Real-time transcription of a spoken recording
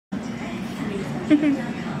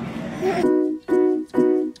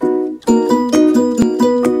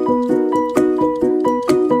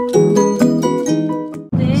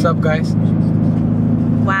What's up, guys?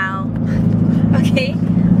 Wow. Okay,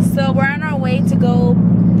 so we're on our way to go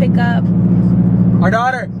pick up Our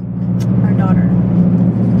daughter. our daughter.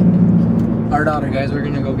 Our daughter, guys. We're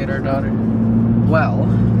gonna go get our daughter. Well,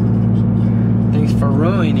 thanks for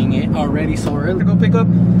ruining it already so early. Go pick up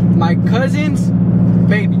my cousin's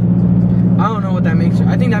baby. I don't know what that makes her.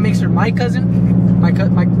 I think that makes her my cousin.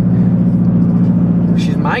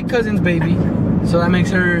 She's my cousin's baby, so that makes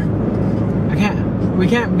her. We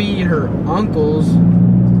can't be her uncles,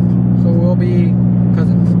 so we'll be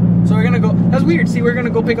cousins. So we're gonna go. That's weird. See, we're gonna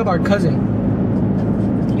go pick up our cousin.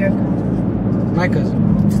 Your cousin. My cousin.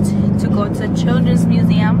 To go to the children's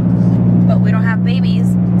museum, but we don't have babies,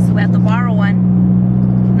 so we have to borrow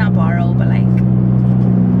one. Not borrow, but like,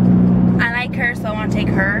 I like her, so I want to take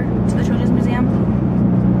her to the children's museum.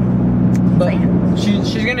 But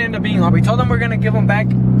she's gonna end up being. We told them we're gonna give her back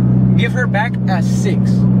at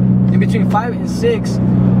 6, in between 5 and 6.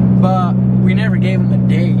 But we never gave them a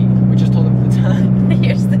day. We just told them the time.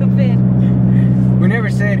 You're stupid. We never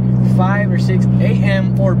said 5 or 6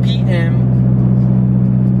 a.m. or p.m.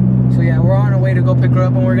 So yeah, we're on our way to go pick her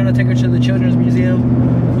up, and we're gonna take her to the children's museum.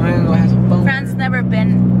 We're gonna go have some fun. Fran's never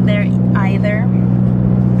been there either.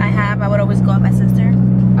 I have. I would always go with my sister.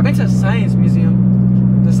 I've been to the science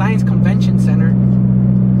museum, the science convention center.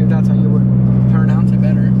 If that's how you would pronounce it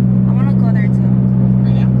better. I want to go there too.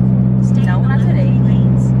 Right now? No, not today.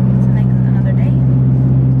 It's like another day.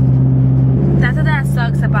 That's the thing that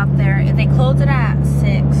sucks about there. If they close it at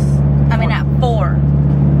 6, I mean at 4,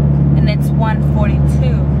 and it's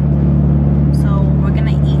 1:42. So we're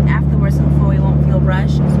gonna eat afterwards, so we won't feel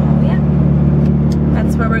rushed. So yeah,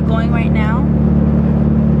 that's where we're going right now.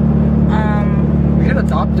 We should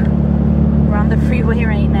adopt her. We're on the freeway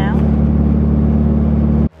right now.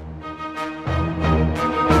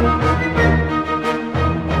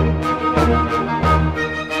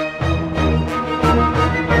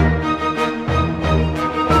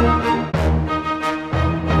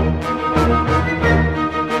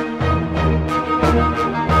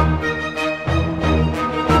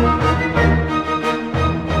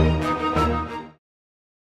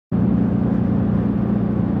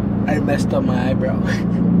 I messed up my eyebrow.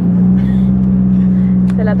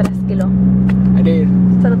 Se la trasquiló. I did.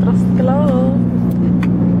 Se la trasquiló.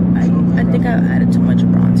 I think I added too much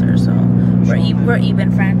bronzer, so we're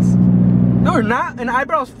even, friends. No, we're not. An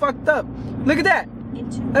eyebrow's fucked up. Look at that.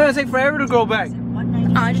 It's gonna take forever to grow back.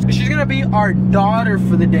 She's gonna be our daughter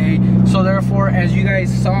for the day. So therefore, as you guys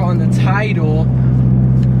saw on the title,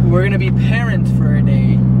 we're gonna be parents for a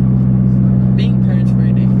day. Being parents for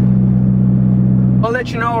a day. I'll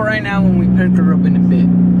let you know right now when we pick her up in a bit.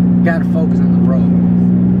 Gotta focus on the road.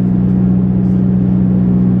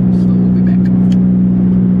 So we'll be back.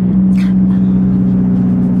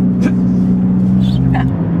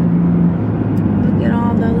 Look at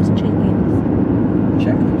all those chickens.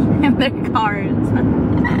 Checkers. And their cars.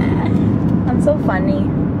 I'm so funny.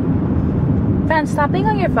 Fran, stop being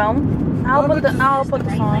on your phone. I'll put the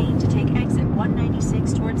song. To take exit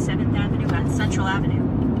 196 towards 7th Avenue at Central Avenue.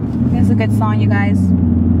 It's a good song, you guys.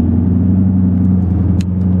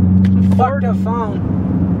 Fuck the phone.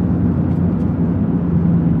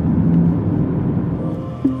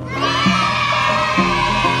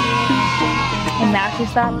 And now she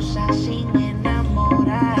stops.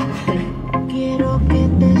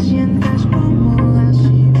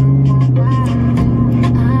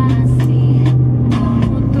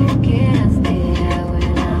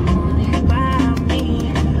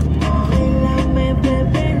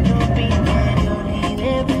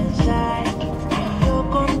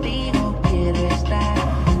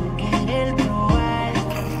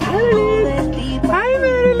 Hi,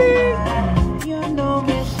 Madilyn.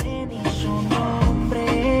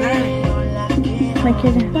 My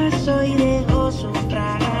kid.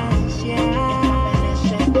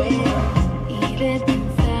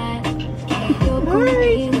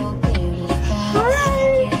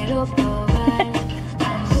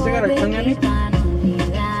 Still got her tongue at me?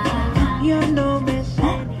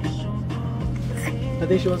 I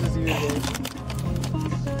think she wants to see your face.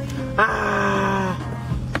 Ah!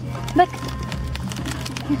 Look.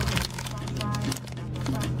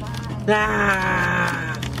 Ah!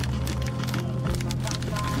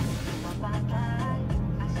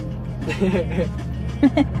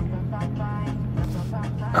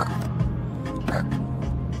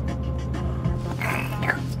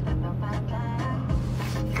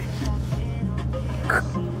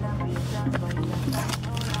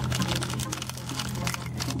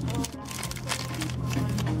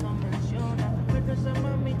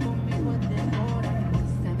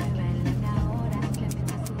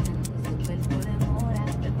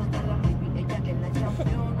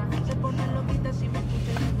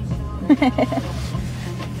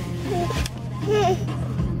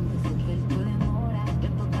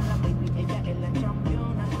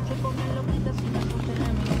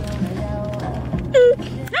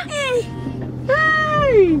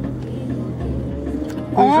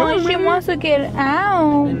 Oh, she wants to get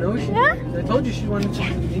out. I know she. I told you she wanted to.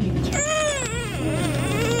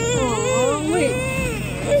 Oh, wait.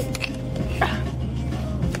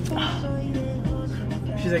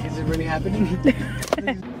 She's like, is it really happening?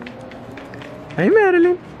 Hey,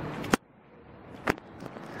 Madilyn.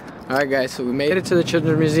 Alright, guys, so we made it to the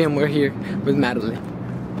Children's Museum. We're here with Madilyn.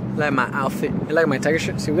 Like my outfit. You like my tiger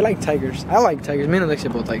shirt? See, we like tigers. I like tigers. Me and Alexia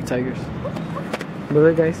both like tigers. But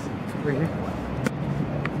look, guys, we're here.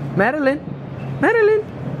 Madilyn. Madilyn.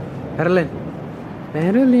 Madilyn.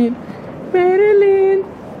 Madilyn. Madilyn.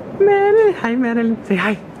 Madilyn. Hi, Madilyn. Say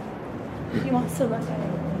hi. She wants to look at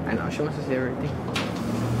it. I know, she wants to see everything.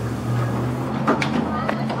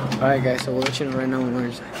 Alright, guys, so we'll let you know right now when we're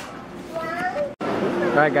inside.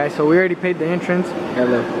 Alright, guys, so we already paid the entrance. Got a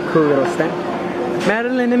little cool little stamp.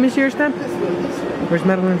 Madilyn, let me see your stamp. Where's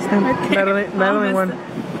Madilyn's stamp? Madilyn won.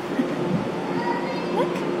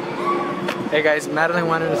 Hey guys, Madilyn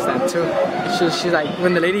wanted a stamp too. She's like,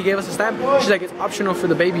 when the lady gave us a stamp, she's like, it's optional for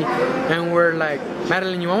the baby. And we're like,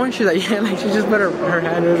 Madilyn, you want one? She's like, yeah, like she just put her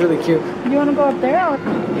hand. It was really cute. You want to go up there? Or?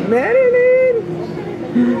 Madilyn!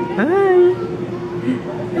 Hi!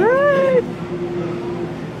 Hi!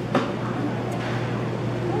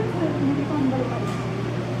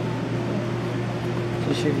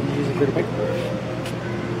 She should use it for the bike.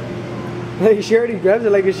 Like, she already grabs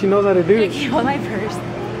it like she knows how to do it. Hold my purse.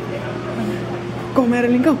 Go,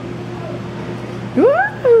 Madilyn, go.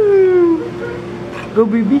 Woo! Go,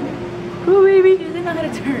 baby. Go, baby. She doesn't know how to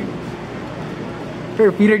turn.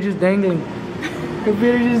 Her feet are just dangling. Her feet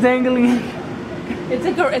are just dangling. It's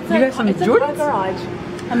a car garage.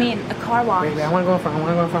 I mean, a car wash. Wait, I want to go in front. I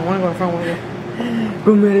want to go in front. I want to go in front.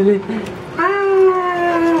 Go, Madilyn.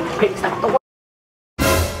 Ah! Hey, stop the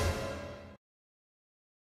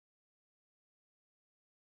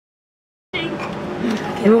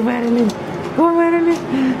Go, Madilyn. Go, Madilyn.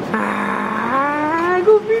 Ah,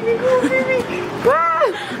 go, baby. Go, baby. Ah!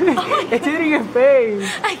 It's hitting your face.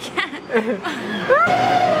 I can't.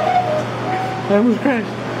 I almost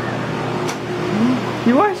crashed.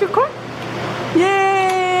 You wash your car?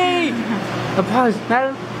 Yay! Applause.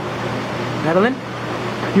 Madilyn,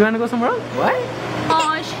 you want to go somewhere else? What?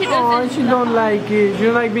 Oh, she doesn't. Oh, she don't like it. She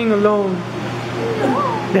don't like being alone.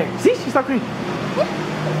 There. See, she stopped crying.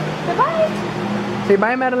 Bye-bye. Say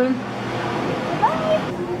bye, Madilyn. Bye.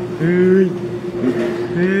 Hey.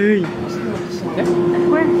 Hey. Yeah?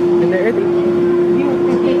 Where? In the earthy?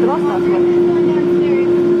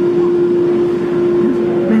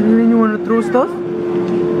 Madilyn, you want to throw stuff?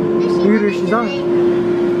 Look at her, she's on.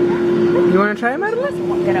 You want to try it, Madilyn?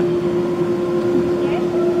 Get up.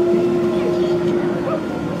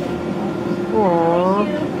 Aww.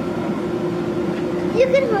 You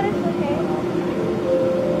can hold it for her.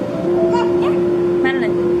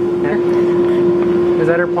 Madilyn. Yeah. Is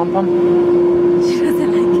that her pom-pom? She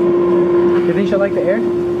doesn't like it. You think she'll like the air?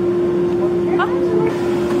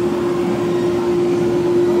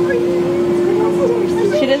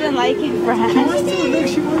 She doesn't like it, Brad. She wants to, look,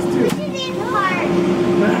 she wants to. This is hard.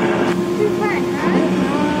 It's fun, huh?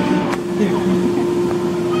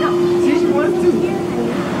 See, she wants to.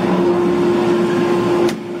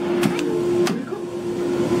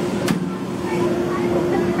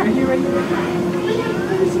 Right here, right here.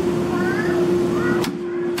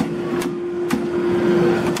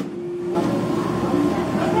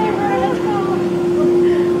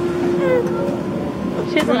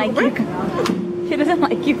 She doesn't like you. She doesn't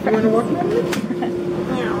like you, You want to walk, Madilyn?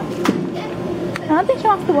 I don't think she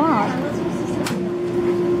wants to walk.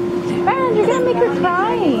 Brad, you're gonna make her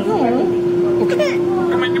cry.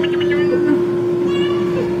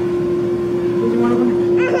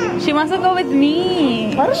 She wants to go with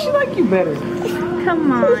me. How does she like you better?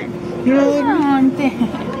 Come on. You know, Come on,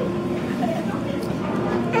 Dad.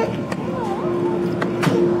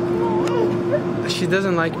 she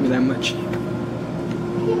doesn't like me that much.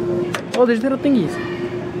 Oh, there's little thingies.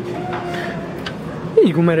 Here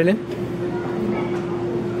you go, Madilyn.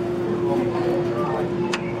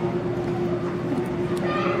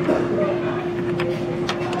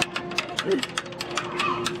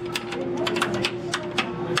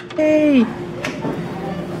 Hey!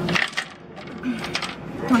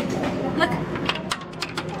 Look.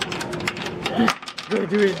 Do it,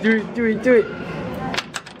 do it, do it, do it, do it.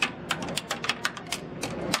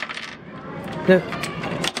 Look.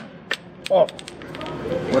 Oh,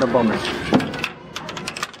 what a bummer.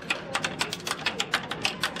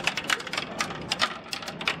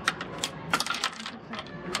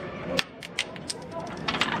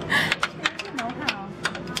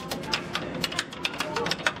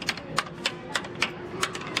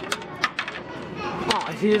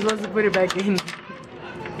 She just wants to put it back in.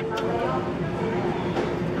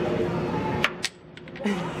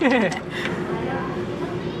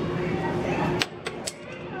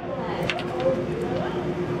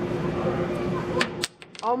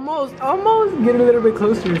 Almost. Get a little bit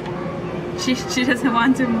closer. She doesn't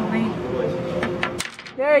want to move in.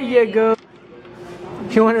 There you go.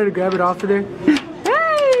 She wanted to grab it off of there.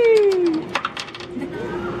 Hey!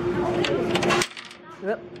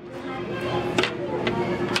 Yep.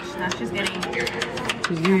 Now she's getting.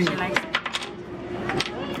 She's using. She likes it.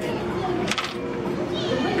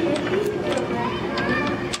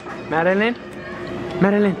 Madilyn?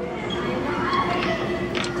 Madilyn.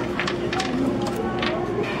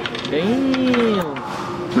 Damn.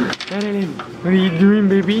 Madilyn, what are you doing,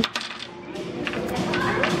 baby?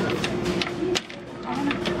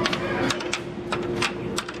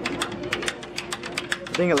 I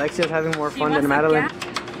think Alexia's having more fun than Madilyn.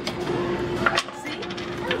 See?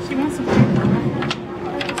 She wants to play.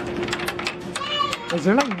 Is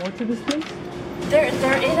there like more to this place? There is. I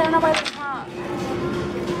don't know by the top.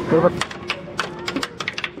 What about?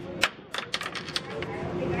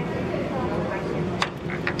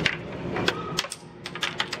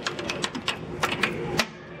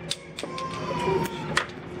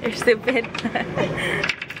 You're stupid.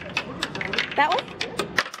 That one?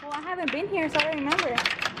 Well, I haven't been here, so I don't remember. Here.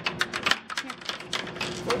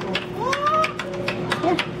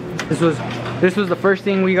 This was the first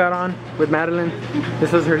thing we got on with Madilyn.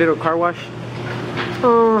 This was her little car wash.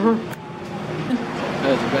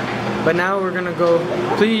 But now we're gonna go.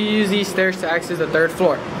 Please use these stairs to access the 3rd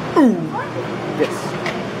floor. Ooh. Yes.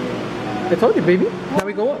 I told you, baby. Now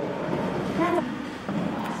we go up.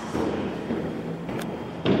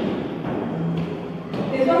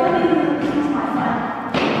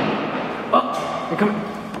 Oh, they're coming.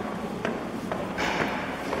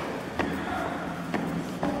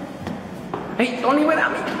 Hey, don't leave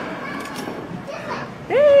without me.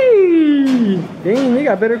 Hey! Dang, they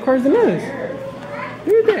got better cars than us.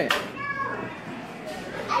 Look at that.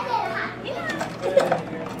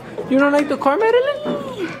 You don't like the car, Madilyn?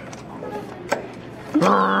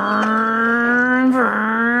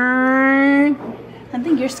 I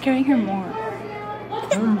think you're scaring her more.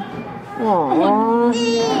 Aww.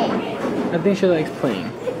 I think she likes playing.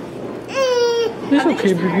 It's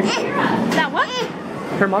okay, baby. That what?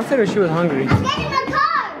 Her mom said she was hungry.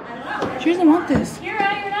 She doesn't want this. You're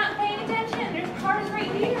right, you're not paying attention. There's cars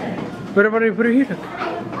right here. What about you put her here?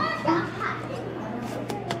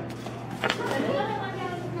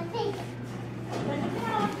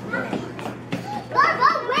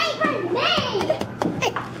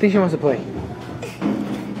 I think she wants to play.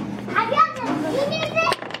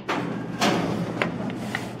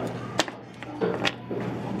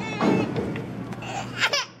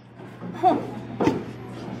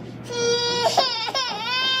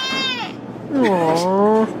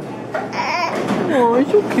 Aww. Oh,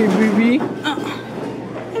 it's okay, baby.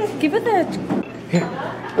 Give it that. Here.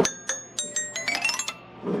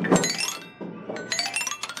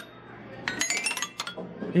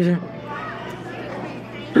 Here.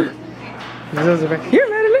 Here,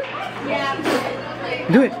 Madilyn.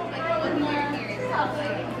 Do it.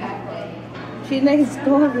 She likes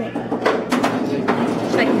go of it.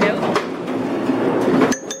 She's like, no.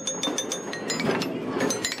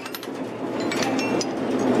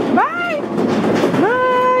 Bye.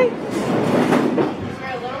 Bye. For a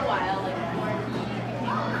little while, like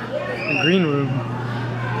The green room.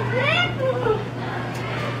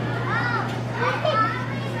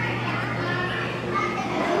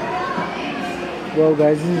 Whoa,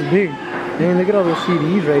 guys, this is big. Man, look at all those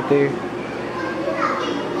CDs right there.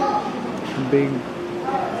 Big.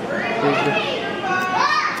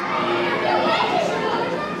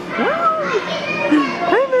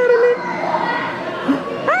 Hi, Madilyn.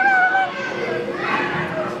 Hi, Madilyn.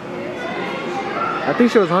 I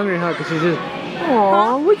think she was hungry, huh? Because she's just.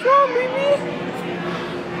 Aw, what's wrong, baby?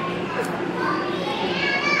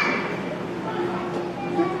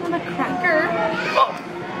 On a cracker.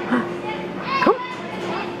 Come.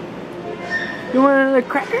 You want another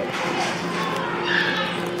cracker?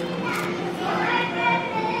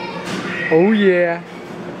 Oh yeah.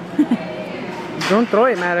 Don't throw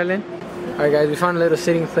it, Madilyn. Alright guys, we found a little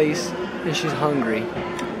sitting place and she's hungry.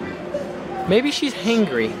 Maybe she's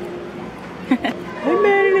hangry. Hey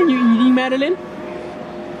Madilyn, you eating, Madilyn?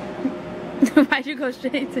 Why'd you go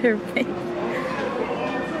straight to her face?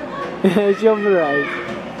 She opened her eyes.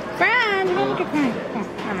 Fran, look at Fran.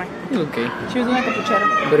 It's okay. She was like a puchero.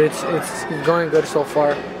 But it's going good so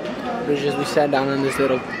far. But it's just we sat down in this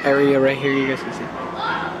little area right here, you guys can see.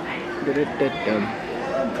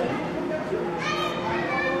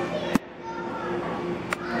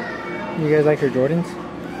 You guys like her Jordans?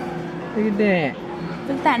 Look at that.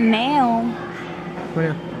 Look at that nail. What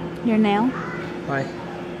nail? Your nail. Why?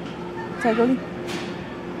 It's ugly.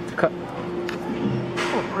 It's cut.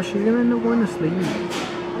 Oh, she's gonna end up going to sleep.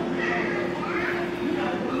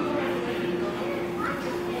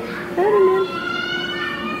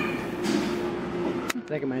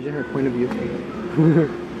 Like, imagine her point of view.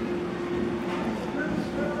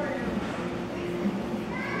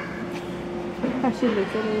 How she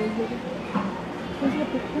looks at it. Where's the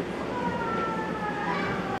picture?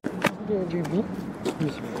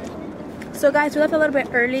 So guys, we left a little bit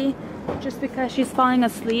early just because she's falling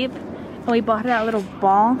asleep. And we bought her that little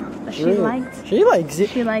ball that she liked. She likes it.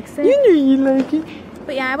 She likes it. You knew you like it.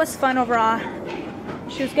 But yeah, it was fun overall.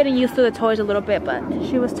 She was getting used to the toys a little bit, but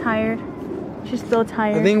she was tired. She's still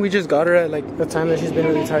tired. I think we just got her at like the time that she's been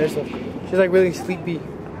really tired, so she's like really sleepy.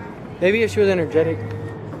 Maybe if she was energetic.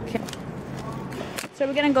 Okay. So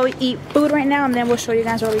we're gonna go eat food right now and then we'll show you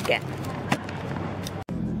guys what we get.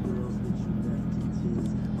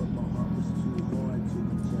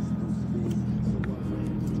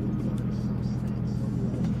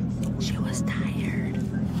 She was tired.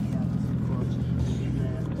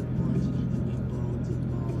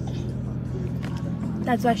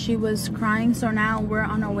 That's why she was crying. So now we're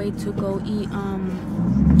on our way to go eat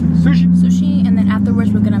sushi, and then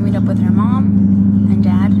afterwards we're gonna meet up with her mom and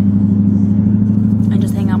dad and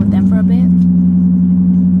just hang out with them for a bit.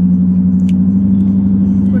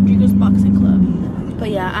 Rodrigo's Boxing Club. But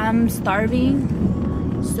yeah, I'm starving,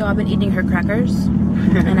 so I've been eating her crackers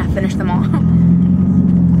and I finished them all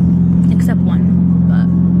except one. But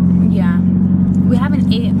yeah, we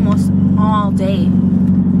haven't ate most all day.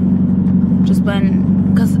 Just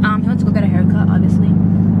been, because he went to go get a haircut, obviously,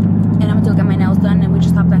 and I went to go get my nails done, and we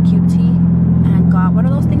just stopped at QT and got, what are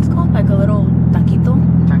those things called? Like a little taquito?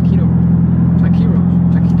 Taquito.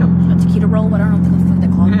 A taquito roll, but I don't know what they're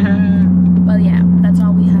called. But yeah, that's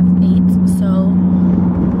all we have ate. So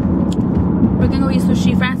we're gonna go eat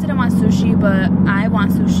sushi. France didn't want sushi, but I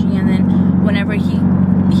want sushi, and then whenever he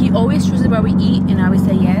always chooses where we eat, and I always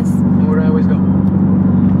say yes. Where do I always go?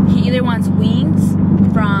 He either wants wings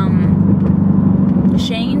from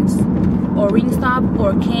Shane's or Wingstop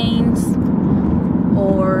or Cane's,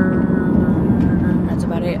 or that's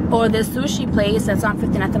about it. Or the sushi place that's on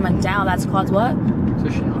 59th and McDowell, that's called what?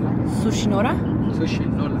 Sushi Nora?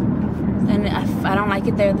 And I don't like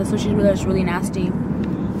it there. The sushi there is really nasty.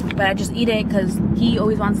 But I just eat it because he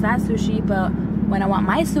always wants that sushi. But when I want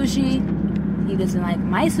my sushi, he doesn't like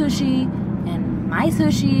my sushi. And my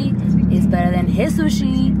sushi is better than his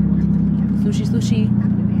sushi. Sushi.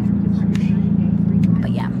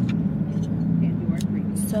 But yeah.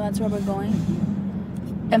 So that's where we're going.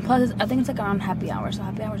 And plus, I think it's like around happy hour. So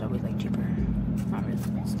happy hour is always like cheaper. Not really.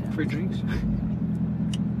 Still. Free drinks?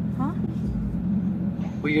 Huh?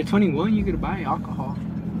 Well, you're 21, you could buy alcohol.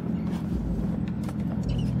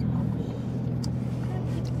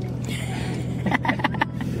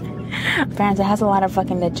 Parents, it has a lot of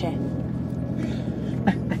fucking leche.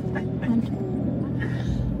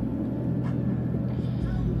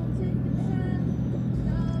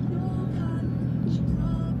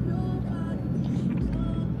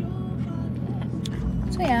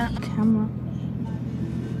 So yeah, camera.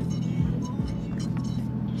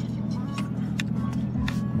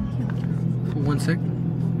 For 1 sec.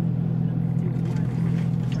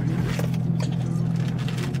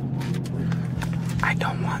 I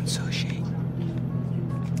don't want sushi.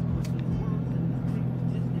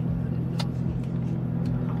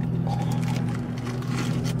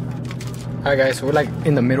 Alright guys, so we're like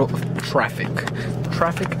in the middle of traffic.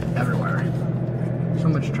 Traffic everywhere. So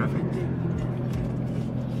much traffic.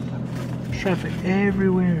 Traffic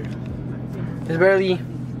everywhere. It's barely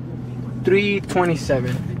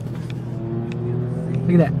 3:27.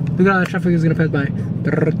 Look at that. Look at how the traffic is gonna pass by.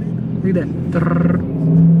 Look at that.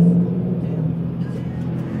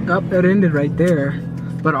 Up, that ended right there.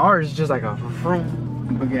 But ours is just like a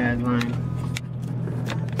big ass line.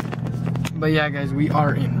 But yeah guys, we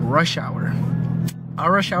are in rush hour.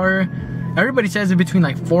 Our rush hour, everybody says it between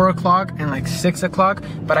like 4 o'clock and like 6 o'clock,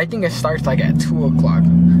 but I think it starts like at 2 o'clock.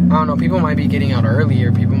 I don't know, people might be getting out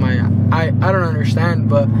earlier, people might, I don't understand,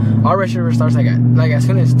 but our rush hour starts like as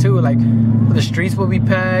soon as 2, like the streets will be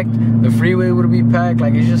packed, the freeway will be packed,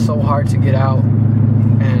 like it's just so hard to get out,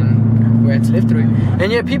 and we had to live through it.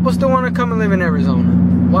 And yet people still want to come and live in Arizona.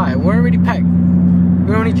 Why? We're already packed.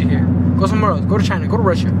 We don't need you here. Go somewhere else, go to China, go to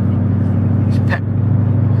Russia. It's packed.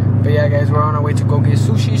 But yeah guys, we're on our way to go get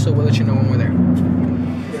sushi, so we'll let you know when we're there.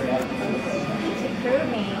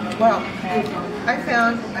 Well, I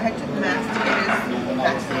had took the mask to get us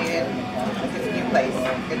vaccinated. place.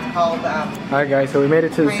 It's called. Alright guys, so we made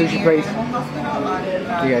it to the sushi place.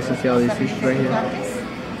 You guys can see all these sushis right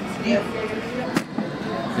here.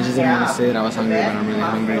 This is gonna sit. I was hungry, but I'm really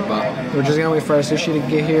hungry. But we're just gonna wait for our sushi to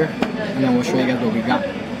get here, and then we'll show you guys what we got.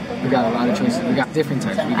 We got a lot of choices. We got different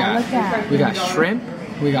types. We got shrimp,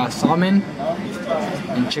 we got salmon,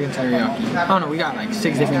 and chicken teriyaki. I don't know. We got like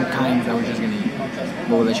 6 different kinds that we're just gonna eat. But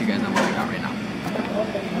we'll let you guys know what we got right now.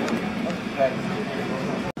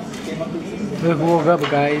 Look who woke up,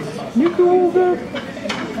 guys. Look who woke up.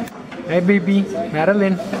 Hey, baby,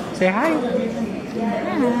 Madilyn, say hi.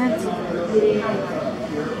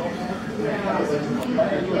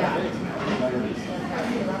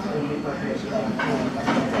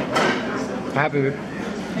 Happy, babe.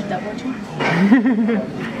 A double chin?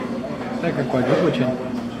 It's like a quadruple chin.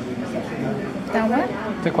 That what?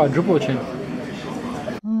 It's a quadruple chin.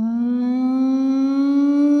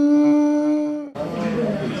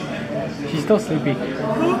 She's still sleepy.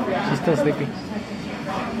 She's still sleepy.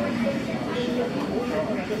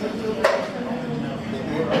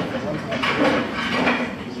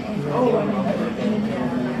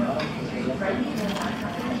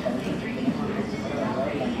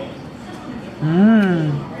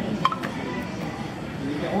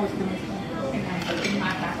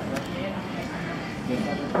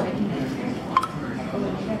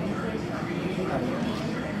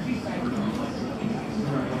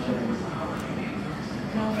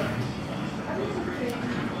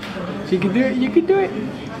 You can do it, you can do it.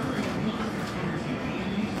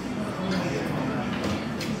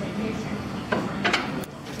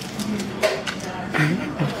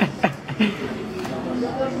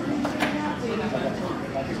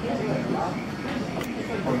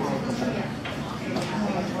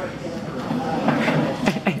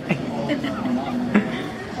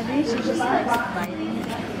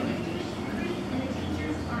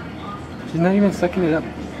 She's not even sucking it up.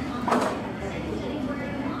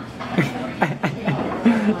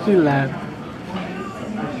 She laughed.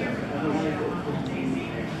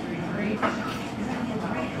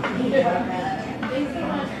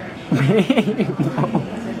 No.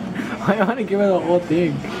 I want to give her the whole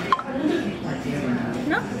thing.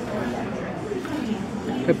 No?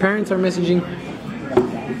 The parents are messaging.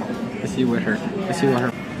 Let's see what her.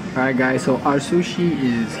 Alright guys, so our sushi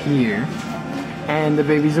is here. And the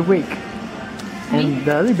baby's awake. And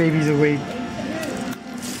the other baby's awake.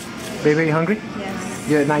 Baby, are you hungry? Yes.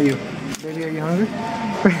 Yeah, not you. Baby, are you hungry?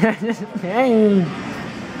 Hey.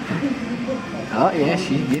 Oh yeah,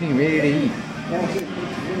 she's getting ready to eat.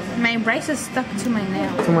 My rice is stuck to my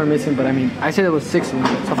nail. 2 more missing, but I mean, I said there was 6 of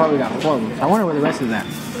them. So far we got 4 of them. So I wonder where the rest is at.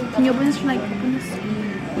 Can you open this from like open this?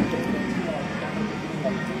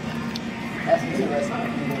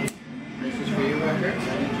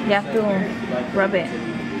 You have to rub it.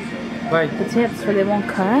 Why? The tips so they won't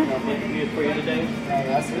cut.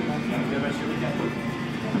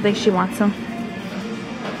 I think she wants them.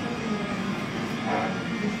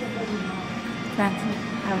 That's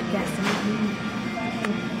I would guess.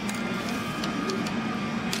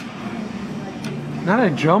 Not a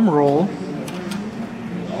drum roll.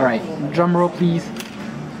 Alright, drum roll please.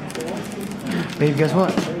 Babe, guess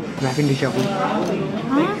what? I'm having deja vu.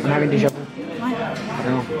 Huh? I'm having deja vu. What? I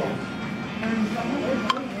don't know.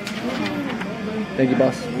 Thank you,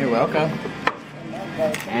 boss. You're welcome.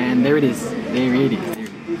 And there it is. There it is.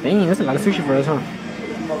 Dang, that's a lot of sushi for us, huh?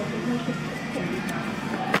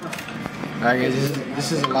 Alright guys,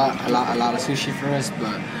 this is a lot of sushi for us,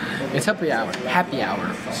 but it's happy hour,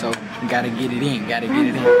 so we gotta get it in,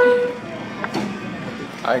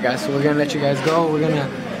 Alright guys, so we're gonna let you guys go. We're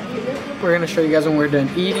gonna show you guys when we're done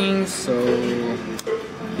eating, so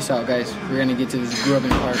peace out guys. We're gonna get to this grubbing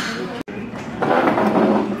part.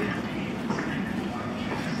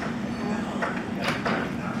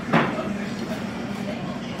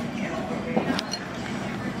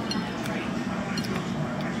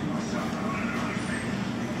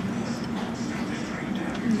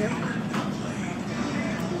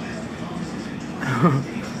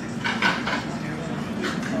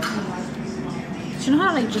 Do you know how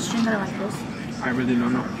to like just drink it like this? I really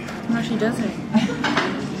don't know. No, she doesn't. I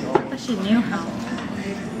thought she knew how.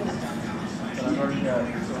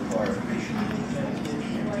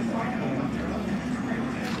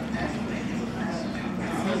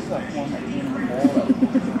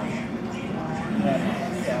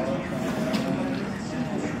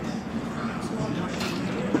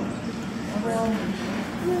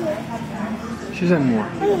 She said more.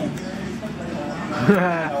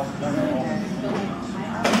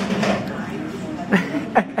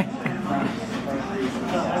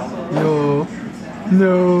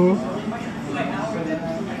 No.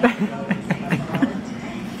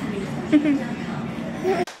 Cute.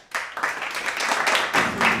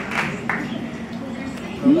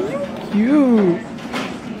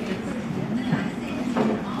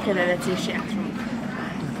 Okay, let's see if she acts wrong.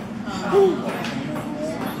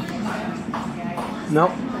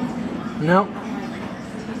 Nope. Nope.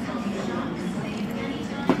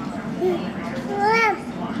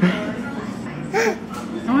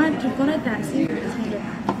 I want to go like that. See?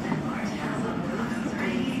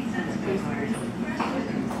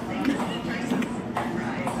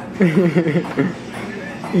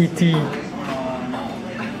 E.T.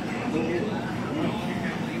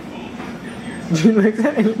 She looks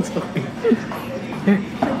at it and it's okay. Like,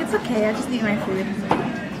 it's okay, I just need my food.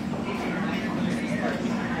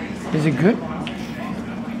 Is it good?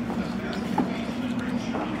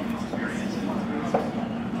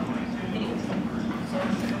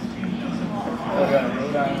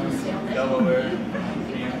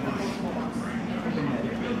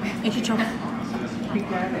 You should choke.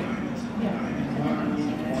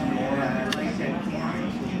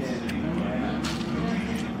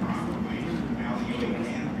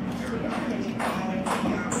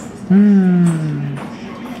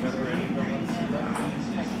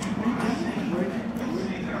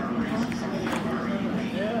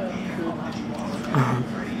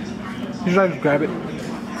 You should just grab it.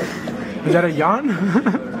 Is that a yawn?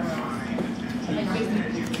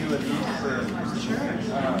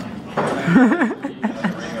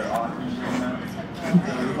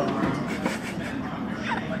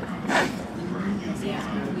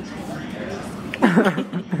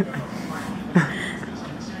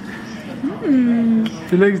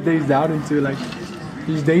 She looks dazed out into like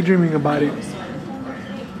she's daydreaming about it.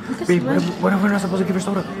 Babe, what if we're not supposed to give her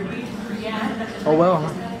soda? Oh well,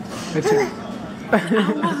 huh? That's it.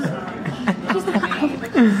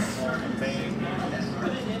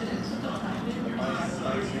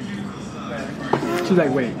 She's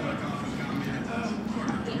like, wait.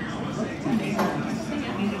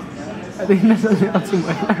 I think that's a little too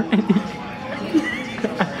much already.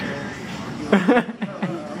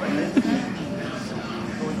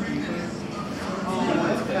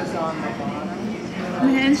 My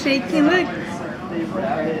hand's shaking, look.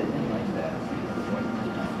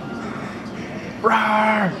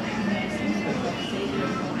 Rawr!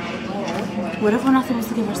 What if we're not supposed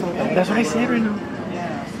to give her soda? That's what I said right now.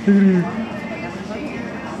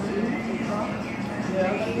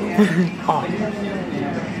 Oh.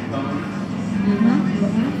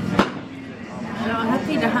 No,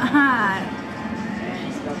 happy that.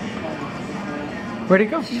 Where'd he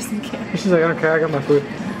go? She doesn't care. She's like, I don't care, I got my food.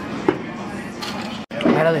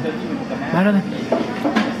 Madilyn. Madilyn.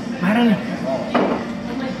 Madilyn.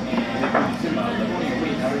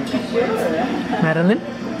 Madilyn?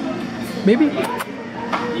 Maybe?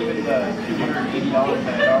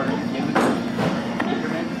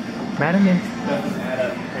 Madilyn.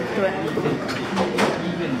 Do it.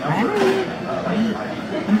 Madilyn.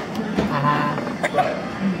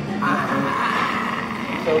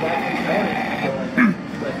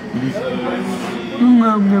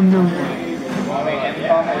 Nom nom nom.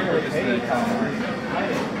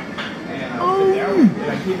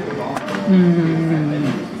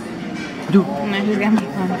 Do. No, she's gonna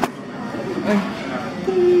make fun.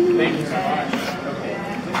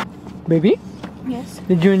 Baby, Yes.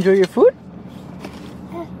 did you enjoy your food?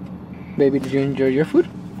 Baby, did you enjoy your food?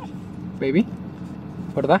 Baby,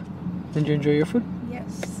 ¿verdad? Did you enjoy your food?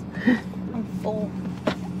 Yes. I'm full.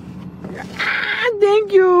 Ah,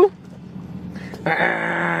 thank you.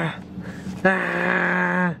 Ah,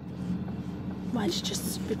 ah. Why don't you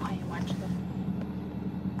just be quiet? Watch them.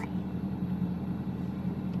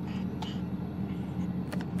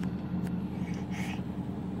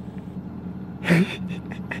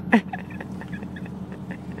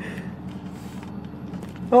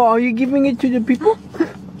 Oh, are you giving it to the people?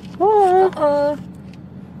 Oh.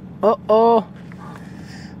 Uh-oh.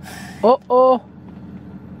 Uh-oh.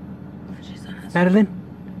 Madilyn.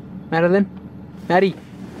 Madilyn. Maddie.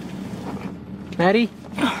 Maddie.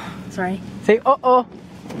 Sorry. Say uh-oh.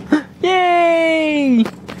 Yay!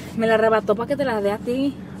 Me la arrebató para que te la dé a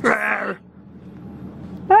ti.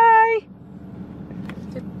 Bye.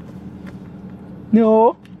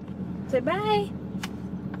 No. Say bye.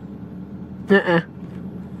 Uh-uh.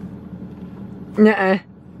 Nuh-uh.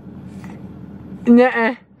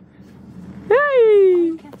 Nuh-uh.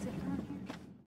 Hey!